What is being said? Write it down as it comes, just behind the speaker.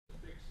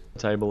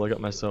table I got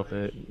myself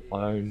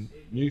my own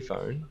new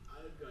phone,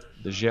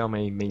 the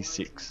Xiaomi Mi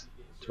 6,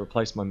 to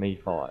replace my Mi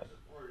 5.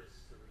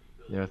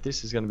 Now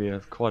this is going to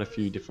be quite a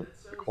few different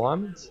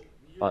requirements,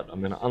 but I'm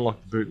going to unlock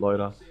the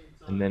bootloader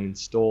and then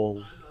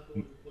install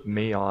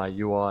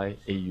MIUI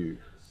EU.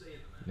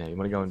 Now you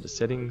want to go into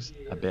settings,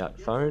 about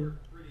phone,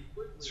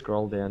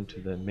 scroll down to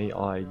the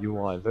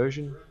MIUI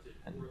version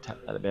and tap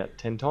that about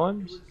 10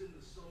 times.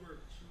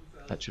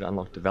 That should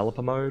unlock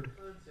developer mode.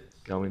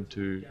 Go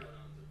into,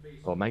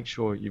 or make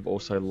sure you've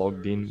also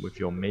logged in with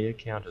your Mi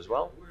account as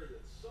well.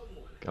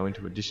 Go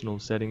into additional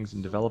settings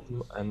and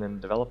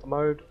developer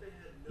mode.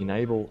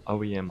 Enable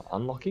OEM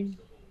unlocking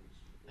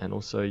and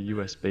also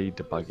USB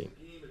debugging.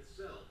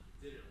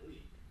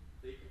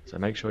 So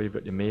make sure you've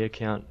got your Mi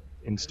account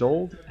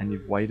installed and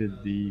you've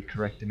waited the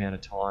correct amount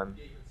of time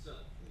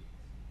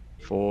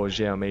for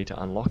Xiaomi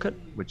to unlock it,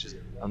 which is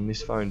on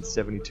this phone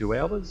 72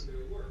 hours.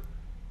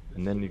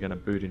 And then you're going to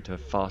boot into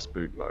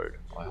Fastboot mode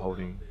by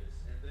holding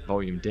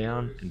volume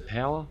down and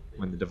power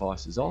when the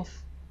device is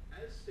off.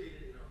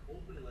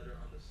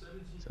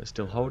 So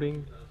still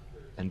holding,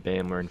 and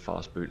bam, we're in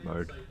Fastboot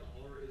mode.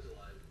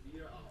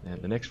 Now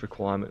the next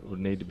requirement would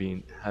need to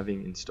be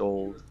having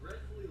installed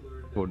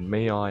called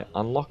Mi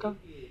Unlocker,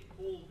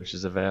 which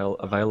is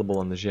available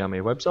on the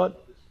Xiaomi website.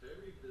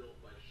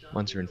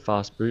 Once you're in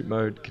Fastboot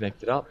mode,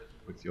 connect it up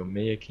with your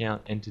Mi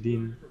account entered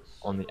in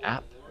on the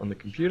app on the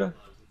computer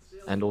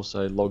and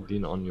also logged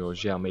in on your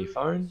Xiaomi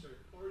phone.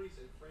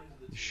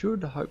 You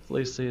should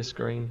hopefully see a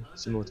screen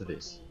similar to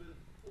this.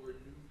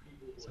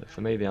 So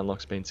for me the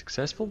unlock's been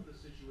successful,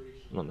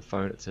 and on the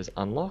phone it says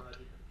unlocked.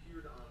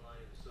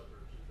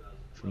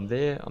 From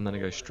there I'm going to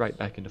go straight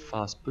back into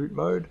Fastboot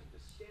mode,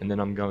 and then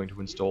I'm going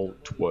to install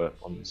TWRP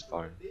on this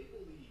phone.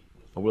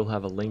 I will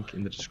have a link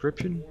in the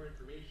description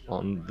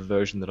on the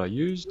version that I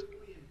used,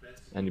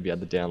 and you'll be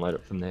able to download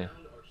it from there.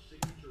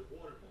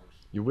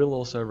 You will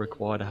also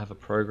require to have a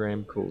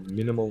program called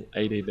Minimal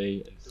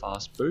ADB and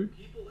Fastboot.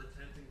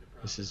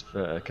 This is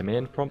for a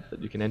command prompt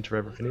that you can enter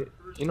everything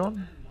in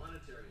on.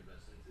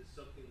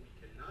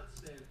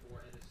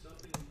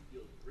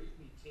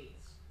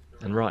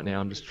 And right now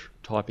I'm just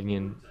typing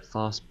in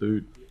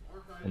Fastboot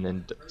and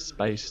then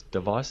space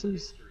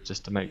devices,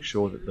 just to make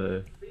sure that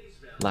the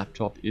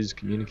laptop is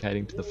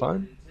communicating to the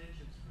phone.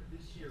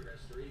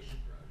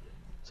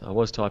 So I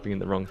was typing in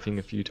the wrong thing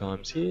a few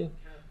times here,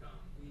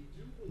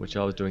 which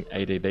I was doing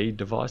ADB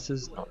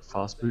devices, not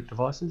Fastboot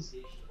devices.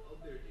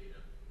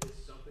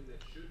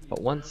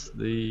 But once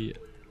the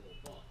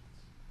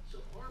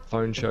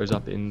phone shows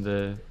up in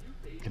the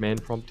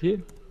command prompt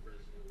here,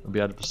 I'll be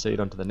able to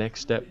proceed on to the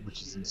next step,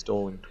 which is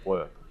installing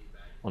TWRP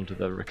onto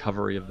the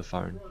recovery of the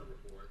phone.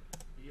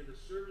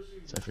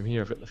 So from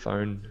here I've got the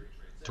phone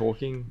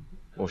talking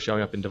or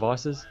showing up in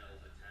devices.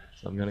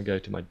 So I'm going to go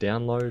to my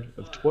download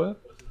of TWRP,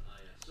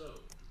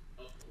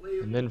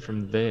 and then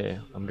from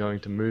there I'm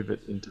going to move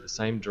it into the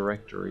same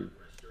directory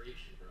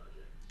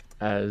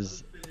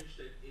as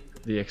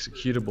the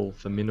executable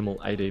for Minimal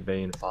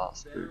ADB and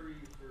Fastboot.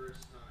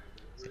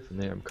 So from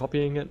there I'm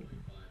copying it,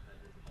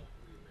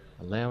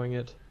 allowing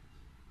it.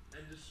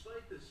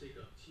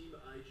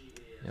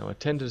 Now I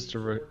tend just to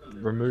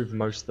remove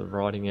most of the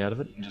writing out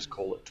of it and just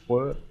call it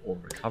TWRP or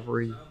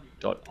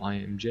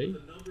recovery.img.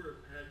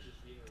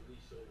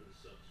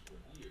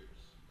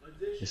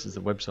 This is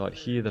the website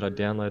here that I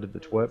downloaded the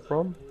TWRP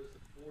from,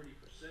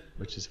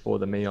 which is for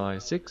the Mi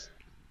 6.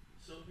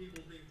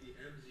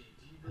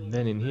 And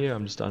then in here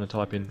I'm just going to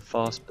type in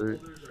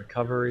Fastboot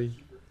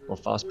recovery or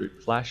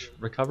Fastboot flash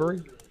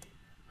recovery.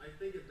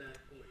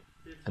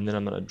 And then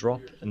I'm going to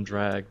drop and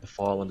drag the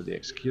file into the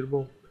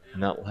executable,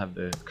 and that will have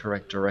the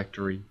correct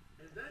directory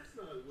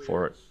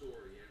for it.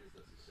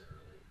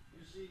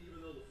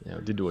 Now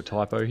I did do a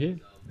typo here.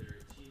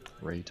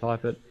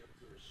 Retype it,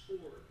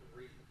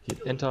 hit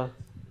enter,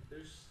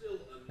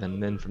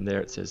 and then from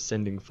there it says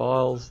sending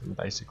files, and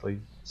basically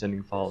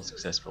sending files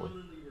successfully.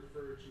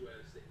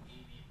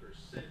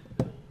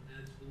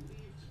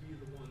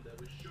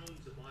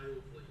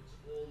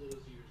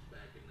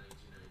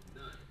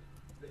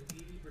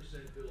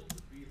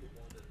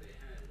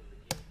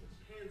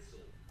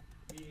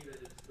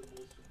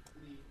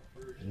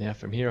 And now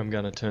from here I'm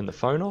going to turn the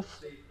phone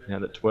off, now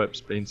that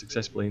TWRP's been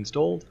successfully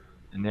installed,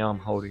 and now I'm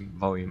holding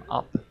volume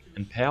up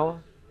and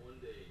power.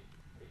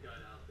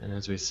 And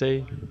as we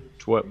see,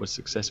 TWRP was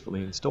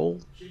successfully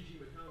installed.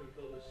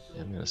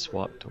 I'm going to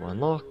swipe to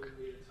unlock,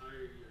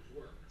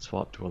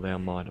 swipe to allow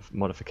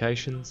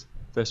modifications.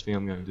 First thing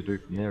I'm going to do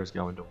from there is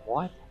go into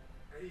wipe,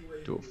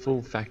 do a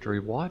full factory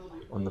wipe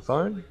on the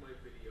phone,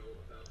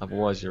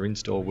 otherwise your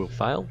install will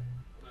fail.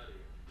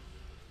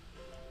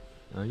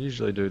 I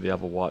usually do the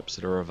other wipes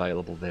that are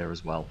available there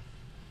as well.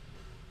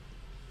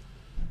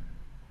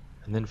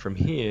 And then from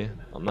here,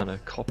 I'm going to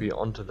copy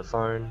onto the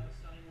phone,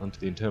 onto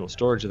the internal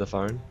storage of the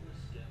phone.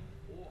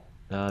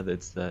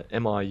 That's the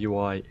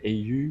MIUI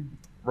EU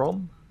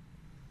ROM,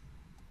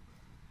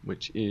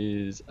 which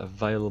is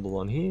available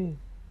on here,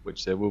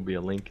 which there will be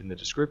a link in the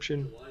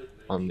description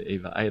on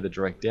either the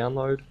direct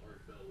download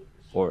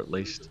or at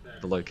least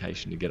the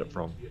location to get it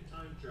from.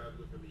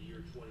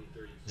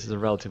 This is a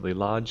relatively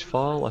large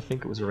file. I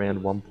think it was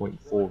around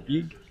 1.4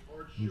 gig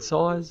in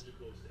size.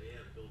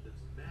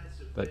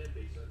 But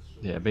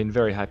yeah, I've been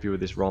very happy with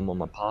this ROM on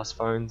my past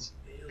phones.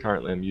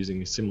 Currently I'm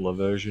using a similar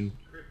version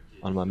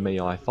on my Mi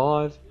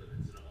 5.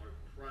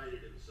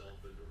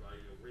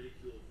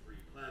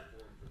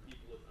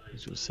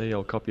 As you'll see,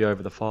 I'll copy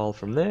over the file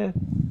from there.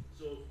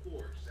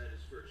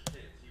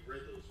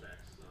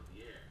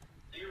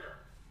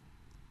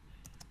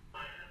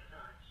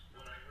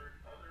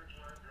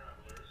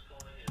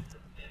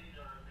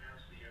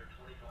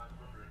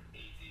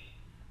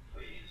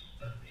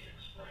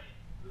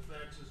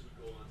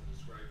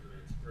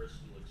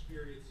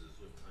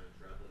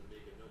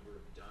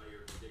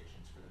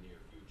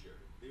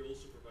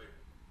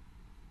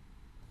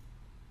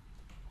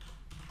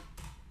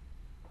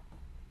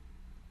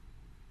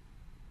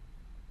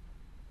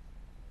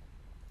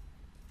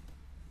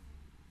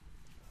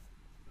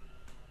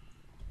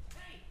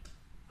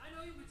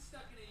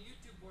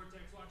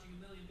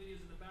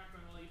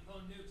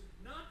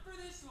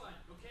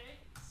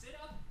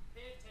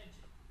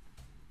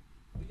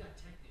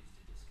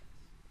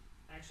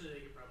 Actually,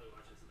 they could probably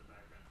watch this in the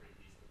background pretty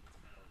easily. It's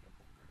kind of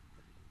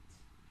like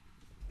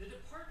the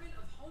Department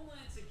of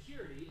Homeland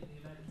Security in the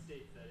United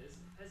States, that is,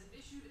 has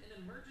issued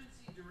an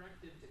emergency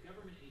directive to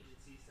government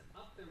agencies to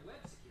up their web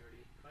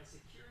security by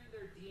securing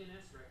their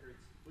DNS records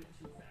with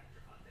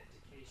two-factor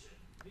authentication.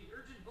 The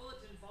urgent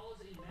bulletin follows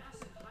a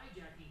massive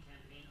hijacking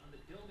campaign on the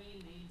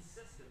domain name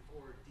system,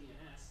 or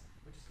DNS,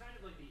 which is kind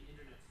of like the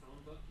internet's phone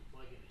book. You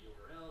plug in a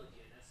URL, a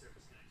DNS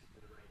service connects you to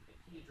the right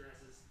IP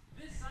addresses.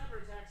 This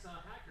cyber attack saw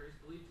hackers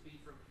believed to be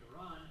from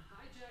Iran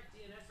hijack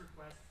DNS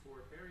requests for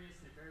various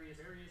nefarious.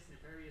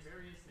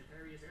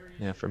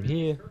 Now from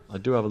here, I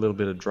do have a little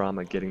bit of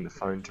drama getting the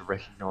phone to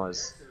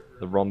recognize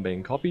the ROM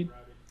being copied.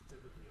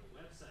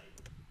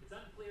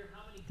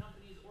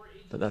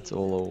 But that's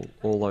all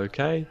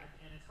okay.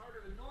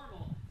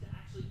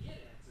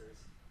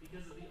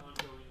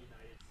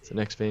 So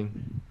next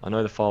thing, I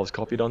know the file is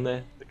copied on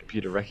there, the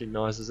computer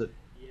recognizes it.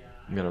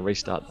 I'm going to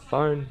restart the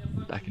phone,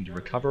 back into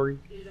recovery,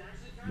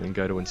 and then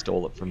go to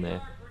install it from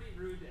there.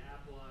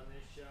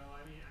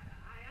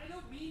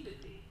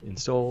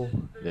 Install,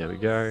 there we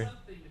go.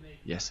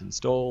 Yes,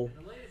 install.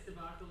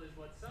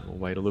 We'll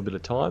wait a little bit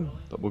of time,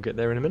 but we'll get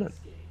there in a minute.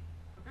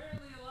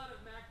 Apparently, a lot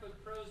of MacBook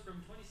Pros from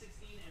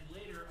 2016 and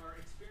later are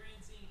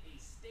experiencing a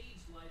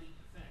staged lighting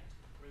effect,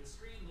 where the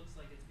screen looks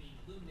like it's being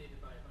illuminated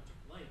by a bunch of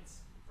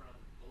lights from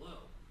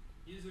below.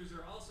 Users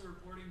are also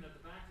reporting that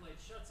the backlight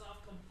shuts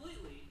off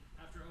completely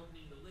after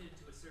opening the lid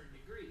to a certain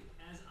degree.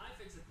 As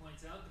iFixit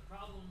points out, the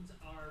problems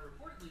are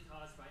reportedly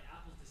caused by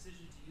Apple's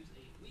decision to use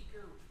a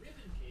weaker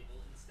ribbon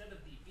cable instead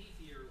of the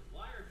beefier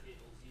wire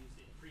cables used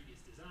in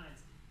previous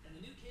designs, and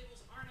the new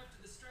cables aren't up to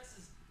the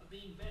stresses of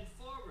being bent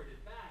forward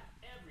and back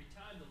every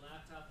time the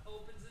laptop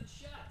opens and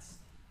shuts.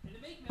 And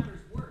to make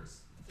matters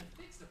worse, to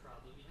fix the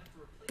problem, you have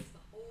to replace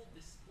the whole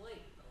display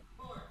with a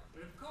cord.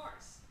 But of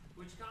course,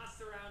 which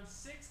costs around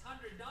 $600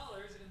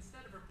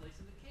 instead of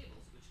replacing the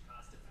cables, which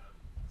cost about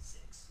 $6.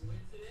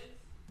 Coincidence?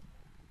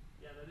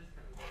 Yeah, that is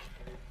kind of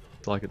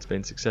weird. Like it's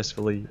been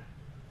successfully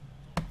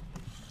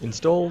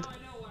installed.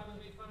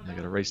 I'm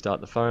going to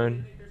restart the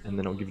phone, and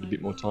then I'll give it a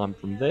bit more time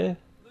from there.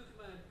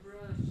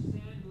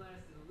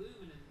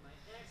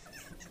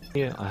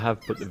 Here I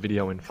have put the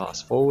video in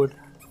fast forward.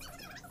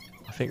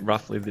 I think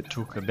roughly it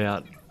took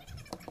about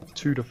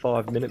 2 to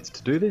 5 minutes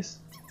to do this.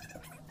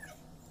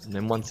 And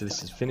then once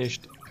this is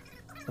finished,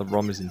 the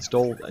ROM is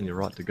installed and you're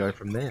right to go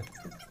from there.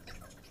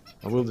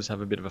 I will just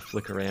have a bit of a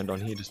flick around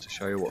on here just to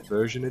show you what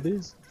version it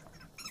is.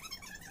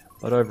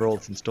 But overall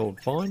it's installed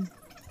fine.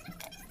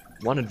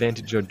 One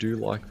advantage I do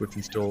like with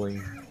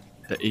installing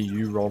the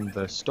EU ROM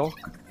versus stock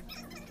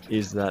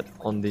is that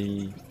on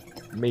the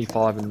Mi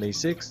 5 and Mi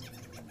 6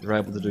 you're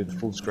able to do the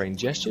full screen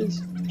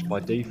gestures, which by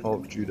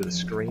default, due to the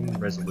screen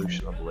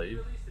resolution I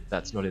believe,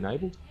 that's not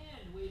enabled.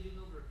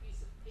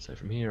 So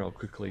from here I'll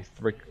quickly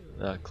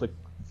click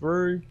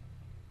through.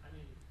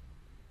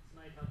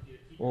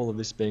 All of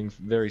this being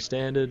very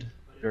standard,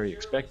 very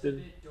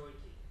expected.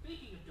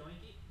 Speaking of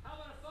doinky, how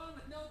about a phone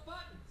with no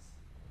buttons?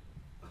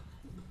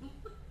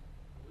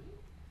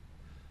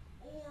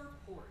 Or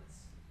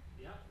ports.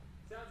 Yep,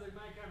 sounds like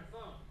my kind of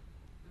phone.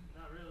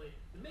 Not really.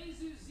 The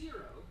Meizu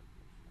Zero,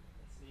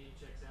 its name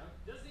checks out,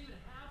 doesn't even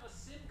have a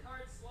SIM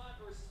card slot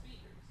or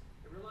speakers.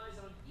 It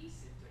relies on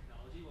eSIM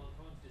technology while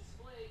the phone's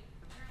display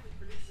apparently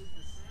produces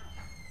the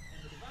sound.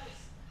 And the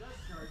device does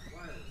charge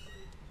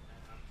wirelessly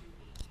at up to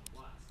 18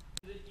 watts.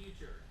 The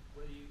future,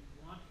 whether you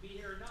want to be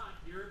here or not,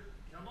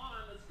 come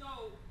on, let's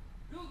go.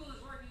 Google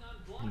is working on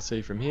blocking. You can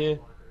see from here,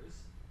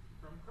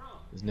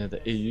 there's now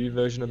the EU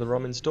version of the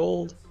ROM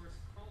installed.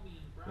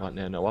 Right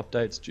now no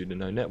updates due to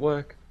no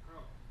network.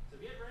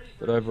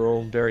 But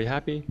overall, very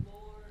happy.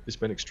 This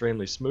went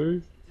extremely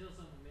smooth.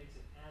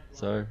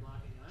 So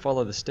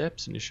follow the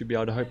steps and you should be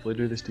able to hopefully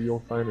do this to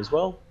your phone as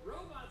well.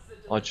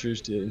 I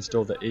choose to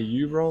install the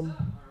EU ROM.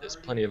 There's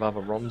plenty of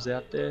other ROMs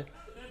out there.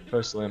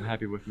 Personally, I'm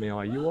happy with Mi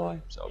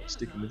UI, so I'll be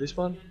sticking with this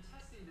one.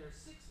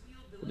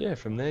 But yeah,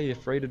 from there you're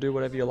free to do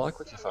whatever you like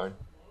with your phone.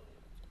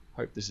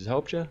 Hope this has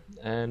helped you,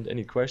 and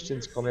any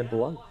questions, Near comment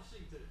Seattle, below.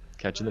 Washington,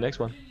 Catch you in the next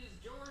one. Virginia's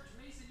George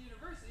Mason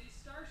University,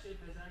 Starship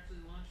has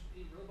actually launched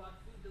a robot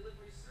food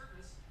delivery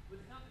service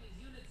with the company's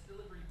units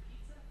delivering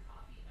pizza,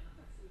 coffee, and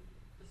other food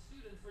to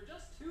students for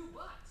just $2.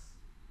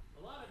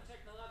 A lot of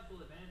technological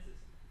advances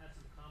have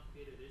some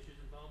complicated issues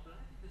involved, but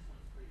I think this one